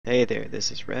Hey there,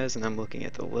 this is Rez and I'm looking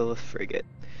at the Lilith Frigate.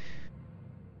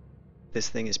 This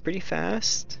thing is pretty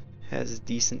fast, has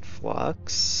decent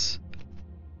flux,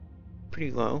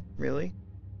 pretty low, really.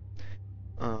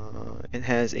 It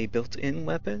has a built-in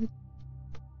weapon,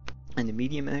 and a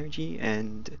medium energy,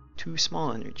 and 2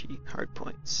 small energy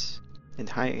hardpoints, and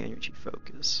high energy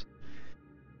focus.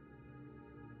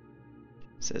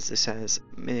 It says this has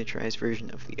a miniaturized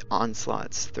version of the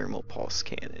Onslaught's thermal pulse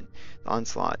cannon. The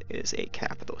Onslaught is a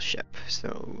capital ship,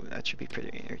 so that should be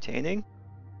pretty entertaining.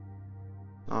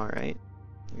 Alright,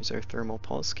 here's our thermal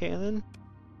pulse cannon.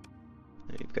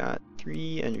 And we've got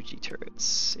 3 energy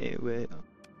turrets.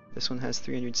 This one has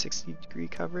 360-degree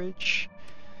coverage.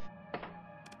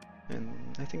 And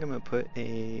I think I'm going to put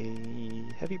a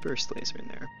heavy burst laser in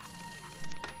there.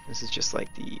 This is just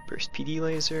like the burst PD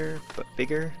laser, but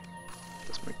bigger.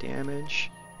 Does more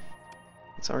damage.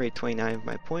 It's already 29 of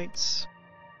my points.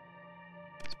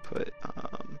 Let's put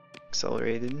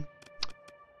accelerated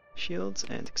shields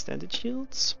and extended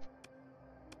shields.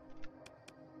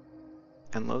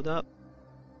 And load up.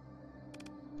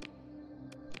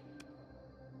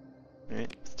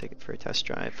 Alright, let's take it for a test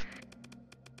drive.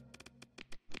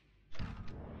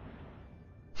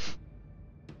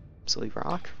 Silly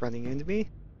rock running into me.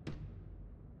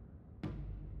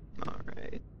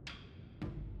 Alright.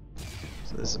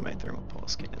 So this is my thermal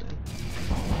pulse cannon.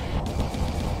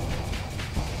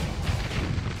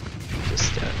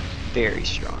 Just a very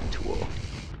strong tool.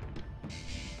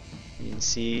 You can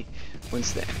see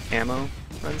once the ammo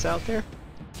runs out there,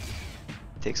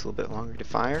 it takes a little bit longer to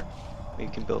fire. You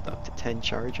can build up to 10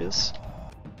 charges.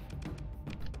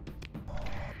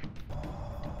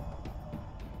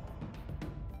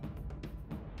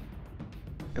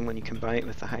 And when you combine it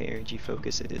with the high energy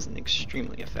focus, it is an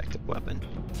extremely effective weapon.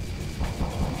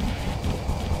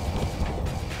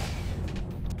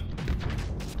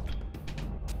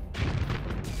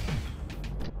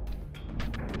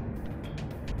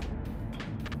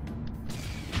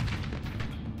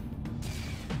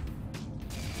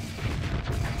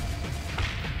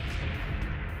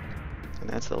 And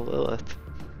that's the Lilith,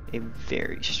 a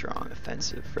very strong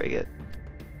offensive frigate.